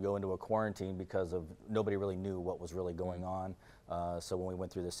people to go into a quarantine because of nobody really knew what was really going on. So when we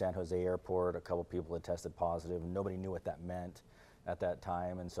went through the San Jose airport, a couple people had tested positive, and nobody knew what that meant at that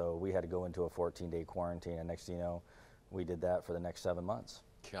time. And so we had to go into a 14-day quarantine, and next thing you know, we did that for the next 7 months.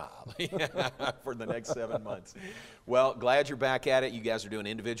 Golly, for the next 7 months. Well, glad you're back at it. You guys are doing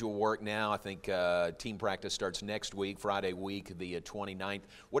individual work now. I think team practice starts next week, Friday week, the 29th.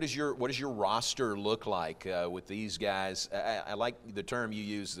 What does your roster look like with these guys? I like the term you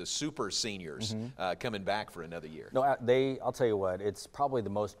use, the super seniors, coming back for another year. No, I'll tell you what, it's probably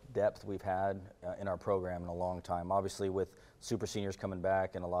the most depth we've had in our program in a long time. Obviously, with super seniors coming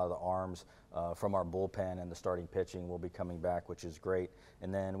back and a lot of the arms from our bullpen and the starting pitching will be coming back, which is great.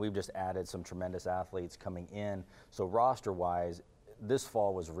 And then we've just added some tremendous athletes coming in. So roster-wise, this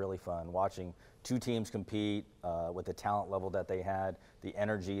fall was really fun, watching two teams compete with the talent level that they had, the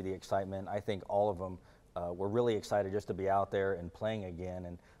energy, the excitement. I think all of them were really excited just to be out there and playing again.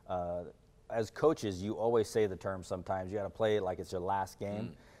 And as coaches, you always say the term sometimes, you got to play it like it's your last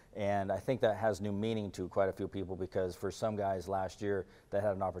game. And I think that has new meaning to quite a few people, because for some guys last year that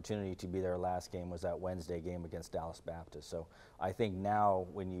had an opportunity to be their last game was that Wednesday game against Dallas Baptist. So I think now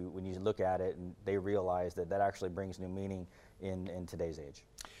when you look at it, and they realize that actually brings new meaning in today's age.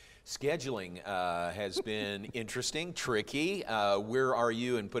 Scheduling has been interesting, tricky. Where are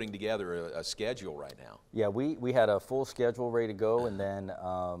you in putting together a schedule right now? Yeah, we had a full schedule ready to go, and then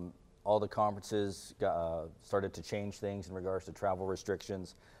all the conferences started to change things in regards to travel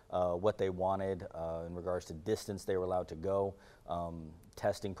restrictions, what they wanted in regards to distance they were allowed to go,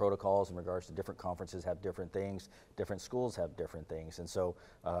 testing protocols in regards to different conferences have different things, different schools have different things. And so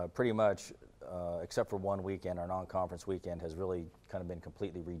pretty much, except for one weekend, our non-conference weekend has really kind of been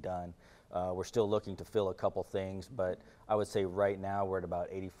completely redone. We're still looking to fill a couple things, but I would say right now we're at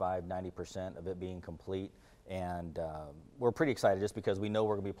about 85–90% of it being complete. And we're pretty excited just because we know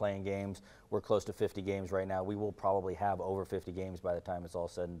we're going to be playing games. We're close to 50 games right now. We will probably have over 50 games by the time it's all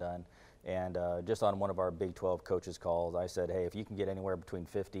said and done. And just on one of our Big 12 coaches calls, I said, hey, if you can get anywhere between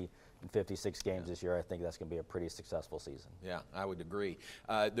 50 and 56 games this year, I think that's going to be a pretty successful season. Yeah, I would agree.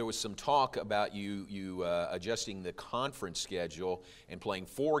 There was some talk about you adjusting the conference schedule and playing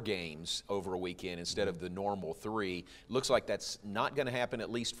 4 games over a weekend instead of the normal 3. Looks like that's not going to happen,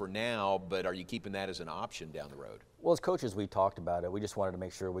 at least for now, but are you keeping that as an option down the road? Well, as coaches, we talked about it. We just wanted to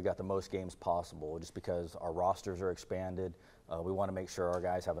make sure we got the most games possible, just because our rosters are expanded. We want to make sure our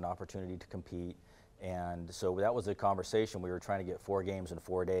guys have an opportunity to compete. And so that was a conversation. We were trying to get 4 games in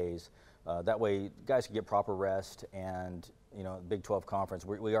 4 days. That way, guys can get proper rest. And, Big 12 Conference,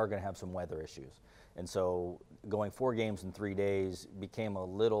 we are going to have some weather issues. And so going 4 games in 3 days became a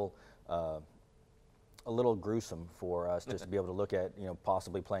little gruesome for us just to be able to look at,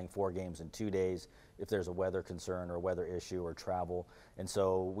 possibly playing 4 games in 2 days if there's a weather concern or a weather issue or travel. And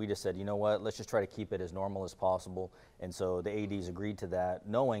so we just said, you know what, let's just try to keep it as normal as possible. And so the ADs agreed to that,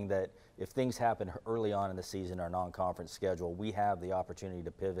 knowing that if things happen early on in the season, our non-conference schedule, we have the opportunity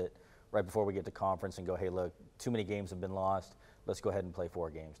to pivot right before we get to conference and go, hey, look, too many games have been lost. Let's go ahead and play 4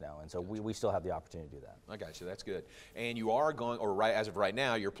 games now. And so we still have the opportunity to do that. I got you. That's good. And you are going, or as of right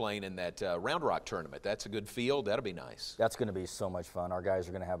now, you're playing in that Round Rock tournament. That's a good field. That'll be nice. That's going to be so much fun. Our guys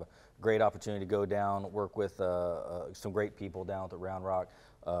are going to have a great opportunity to go down, work with some great people down at the Round Rock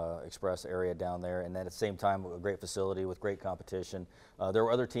Express area down there. And then at the same time, a great facility with great competition. There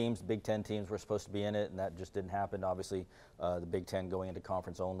were other teams, Big Ten teams were supposed to be in it, and that just didn't happen. Obviously, the Big Ten going into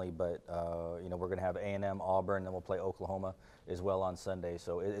conference only. But, we're going to have A&M, Auburn, and then we'll play Oklahoma as well on Sunday.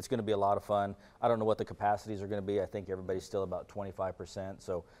 So it's going to be a lot of fun. I don't know what the capacities are going to be. I think everybody's still about 25%.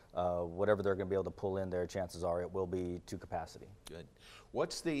 So whatever they're going to be able to pull in there, chances are it will be to capacity. Good.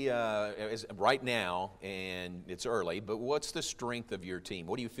 What's the right now, and it's early, but what's the strength of your team?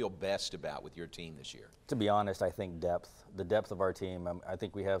 What do you feel best about with your team this year? To be honest, I think depth. The depth of our team. I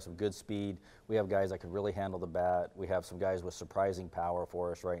think we have some good speed. We have guys that can really handle the bat. We have some guys with surprising power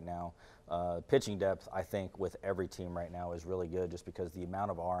for us right now. Pitching depth, I think, with every team right now is really good, just because the amount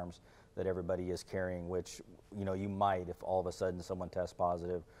of arms that everybody is carrying, which, you know, you might if all of a sudden someone tests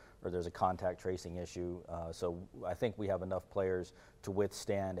positive or there's a contact tracing issue. So I think we have enough players to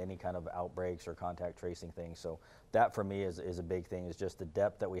withstand any kind of outbreaks or contact tracing things. So that for me is a big thing, is just the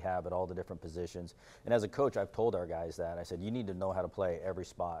depth that we have at all the different positions. And as a coach, I've told our guys that. I said, you need to know how to play every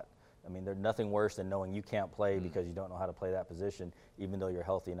spot. I mean, there's nothing worse than knowing you can't play because you don't know how to play that position, even though you're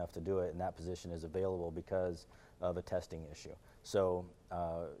healthy enough to do it, and that position is available because of a testing issue. So,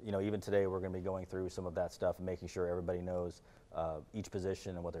 you know, even today we're going to be going through some of that stuff and making sure everybody knows each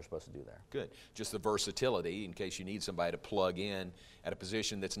position and what they're supposed to do there. Good. Just the versatility in case you need somebody to plug in at a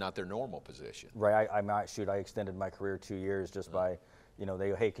position that's not their normal position. Right. I extended my career 2 years just by, you know, they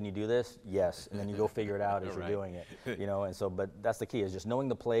go, hey, can you do this? Yes. And then you go figure it out as you're doing it, you know. And so, but that's the key, is just knowing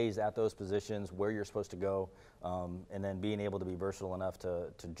the plays at those positions, where you're supposed to go, and then being able to be versatile enough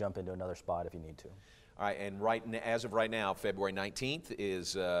to jump into another spot if you need to. All right, and as of right now, February 19th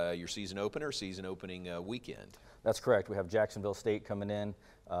is your season opening weekend. That's correct. We have Jacksonville State coming in.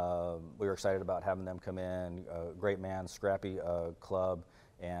 We were excited about having them come in. Great man, scrappy club,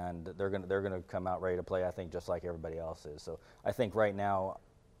 and they're gonna come out ready to play, I think, just like everybody else is. So I think right now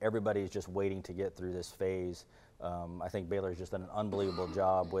everybody's just waiting to get through this phase. I think Baylor's just done an unbelievable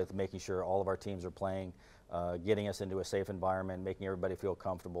job with making sure all of our teams are playing, getting us into a safe environment, making everybody feel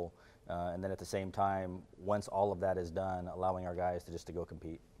comfortable, and then at the same time, once all of that is done, allowing our guys to go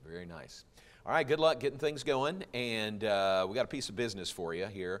compete. Very nice. All right, good luck getting things going, and we got a piece of business for you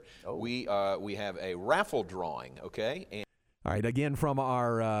here. Oh. We have a raffle drawing, okay? And all right, again from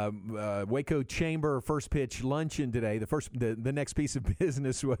our Waco Chamber first pitch luncheon today. The next piece of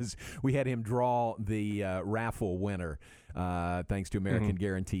business was we had him draw the raffle winner, thanks to American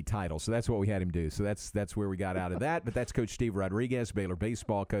Guaranteed Title. So that's what we had him do. So that's where we got out of that. But that's Coach Steve Rodriguez, Baylor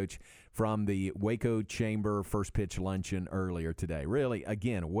baseball coach, from the Waco Chamber first pitch luncheon earlier today. Really,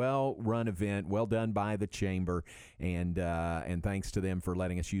 again, a well-run event, well done by the Chamber, and thanks to them for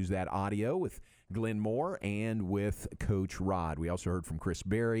letting us use that audio with Glenn Moore and with Coach Rod. We also heard from Chris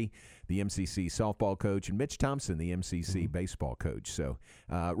Berry, the MCC softball coach, and Mitch Thompson, the MCC baseball coach. So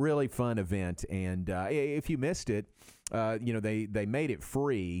really fun event. And if you missed it, you know, they made it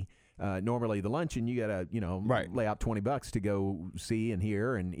free. Normally the luncheon, you got to, lay out $20 to go see and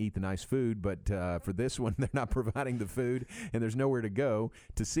hear and eat the nice food. But for this one, they're not providing the food, and there's nowhere to go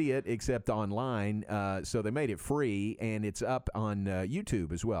to see it except online. So they made it free, and it's up on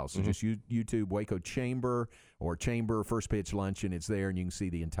YouTube as well. So just YouTube Waco Chamber or Chamber First Pitch Luncheon. It's there, and you can see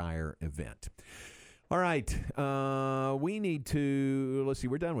the entire event. All right, we need to, let's see,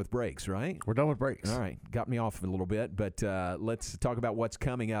 we're done with breaks, right? We're done with breaks. All right, got me off a little bit, but let's talk about what's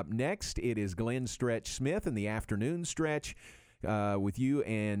coming up next. It is Glenn Stretch Smith in the afternoon stretch with you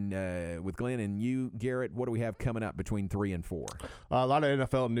and with Glenn and you, Garrett. What do we have coming up between 3 and 4? A lot of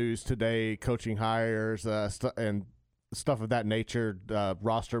NFL news today, coaching hires and stuff of that nature,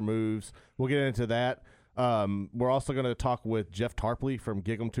 roster moves. We'll get into that. We're also going to talk with Jeff Tarpley from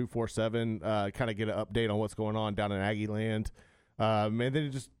Gig'em 247, kind of get an update on what's going on down in Aggie land. And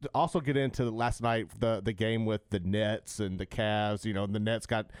then just also get into last night, the game with the Nets and the Cavs. You know, the Nets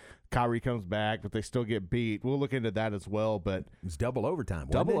Kyrie comes back, but they still get beat. We'll look into that as well. But it was double overtime,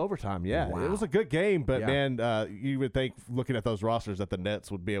 wasn't Double it? overtime, yeah. Wow. It was a good game, but man, you would think looking at those rosters that the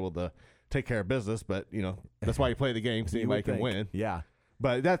Nets would be able to take care of business. But, you know, that's why you play the game, so anybody can win. Yeah.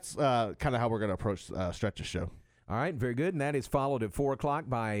 But that's kind of how we're going to approach Stretch's show. All right, very good. And that is followed at 4 o'clock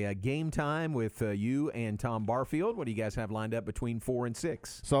by Game Time with you and Tom Barfield. What do you guys have lined up between 4 and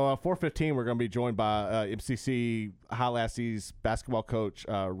 6? So 4:15, we're going to be joined by MCC Highlasses basketball coach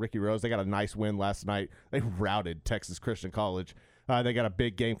Ricky Rose. They got a nice win last night. They routed Texas Christian College. They got a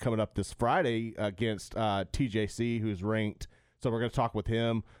big game coming up this Friday against TJC, who's ranked. So we're going to talk with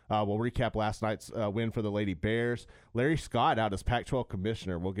him. We'll recap last night's win for the Lady Bears. Larry Scott out as Pac-12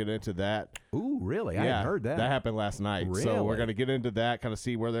 commissioner. We'll get into that. Ooh, really? I hadn't heard that. That happened last night. Really? So we're going to get into that, kind of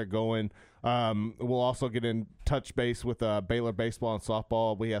see where they're going. We'll also get in touch base with Baylor baseball and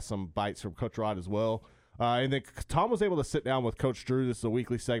softball. We have some bites from Coach Rod as well. And then Tom was able to sit down with Coach Drew. This is a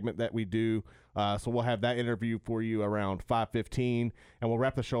weekly segment that we do. So we'll have that interview for you around 5:15, and we'll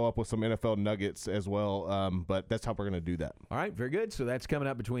wrap the show up with some NFL nuggets as well. But that's how we're going to do that. All right, very good. So that's coming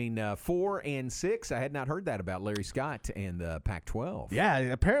up between 4 and 6. I had not heard that about Larry Scott and the Pac-12. Yeah,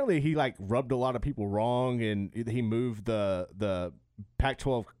 apparently he rubbed a lot of people wrong, and he moved the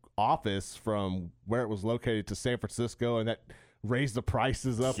Pac-12 office from where it was located to San Francisco, and that raised the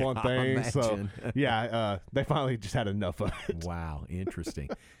prices up on things. Imagine. So yeah, they finally just had enough of it. Wow, interesting.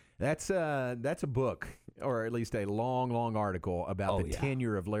 That's a book, or at least a long article about the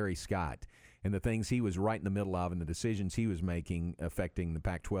tenure of Larry Scott and the things he was right in the middle of and the decisions he was making affecting the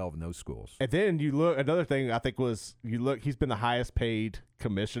Pac-12 and those schools. And then you look, another thing I think was, he's been the highest paid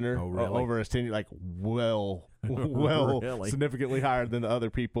commissioner over his tenure, like well Really? significantly higher than the other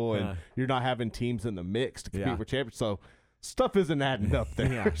people, and you're not having teams in the mix to compete for champions. So stuff isn't adding up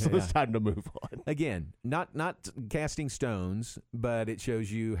there, so it's time to move on. Again, not casting stones, but it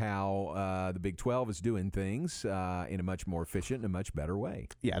shows you how the Big 12 is doing things in a much more efficient and a much better way.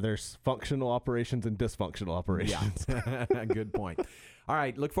 Yeah, there's functional operations and dysfunctional operations. Yeah, good point. All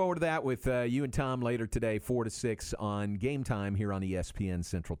right, look forward to that with you and Tom later today, 4 to 6 on Game Time here on ESPN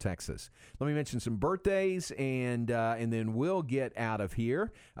Central Texas. Let me mention some birthdays, and then we'll get out of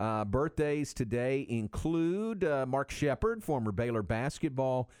here. Birthdays today include Mark Shepard, former Baylor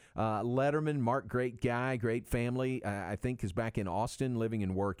basketball letterman. Mark, great guy, great family. I think is back in Austin, living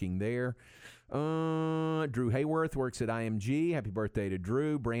and working there. Drew Hayworth works at IMG. Happy birthday to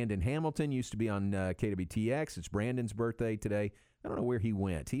Drew. Brandon Hamilton used to be on KWTX. It's Brandon's birthday today. I don't know where he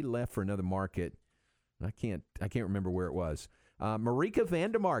went. He left for another market. I can't remember where it was. Marika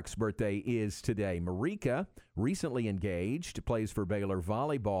Vandermark's birthday is today. Marika, recently engaged, plays for Baylor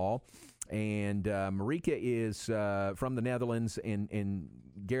volleyball. And Marika is from the Netherlands. And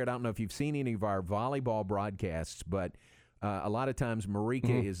Garrett, I don't know if you've seen any of our volleyball broadcasts, but a lot of times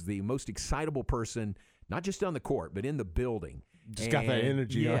Marika is the most excitable person, not just on the court, but in the building. Just got that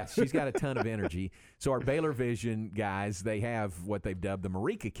energy. Yes, she's got a ton of energy. So our Baylor Vision guys, they have what they've dubbed the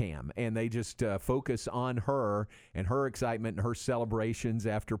Marika Cam, and they just focus on her and her excitement and her celebrations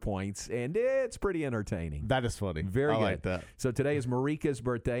after points, and it's pretty entertaining. That is funny. Very I good. like that. So today is Marika's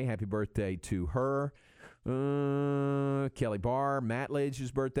birthday. Happy birthday to her. Kelly Barr, Matt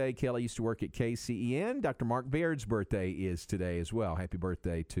Lidge's birthday. Kelly used to work at KCEN. Dr. Mark Baird's birthday is today as well. Happy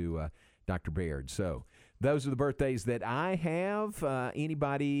birthday to Dr. Baird. So those are the birthdays that I have.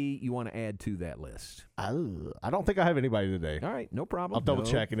 Anybody you want to add to that list? I don't think I have anybody today. All right, no problem. I'll double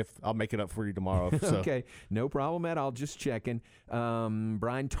check, and if I'll make it up for you tomorrow. So. Okay, no problem at all. Just checking.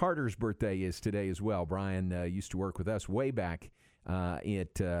 Brian Tarter's birthday is today as well. Brian used to work with us way back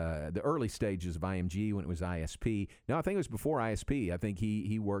at the early stages of IMG when it was ISP. No, I think it was before ISP. I think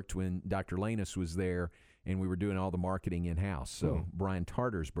he worked when Dr. Lanus was there, and we were doing all the marketing in-house. So Brian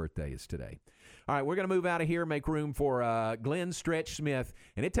Tarter's birthday is today. All right, we're going to move out of here, make room for Glenn Stretch Smith,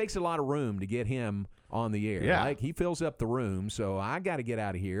 and it takes a lot of room to get him on the air. Yeah. Like, he fills up the room, so I got to get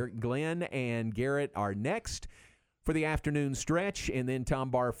out of here. Glenn and Garrett are next for the afternoon stretch, and then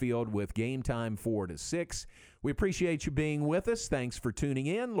Tom Barfield with Game Time 4 to 6. We appreciate you being with us. Thanks for tuning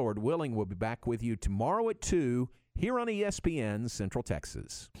in. Lord willing, we'll be back with you tomorrow at 2 here on ESPN Central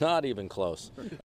Texas. Not even close.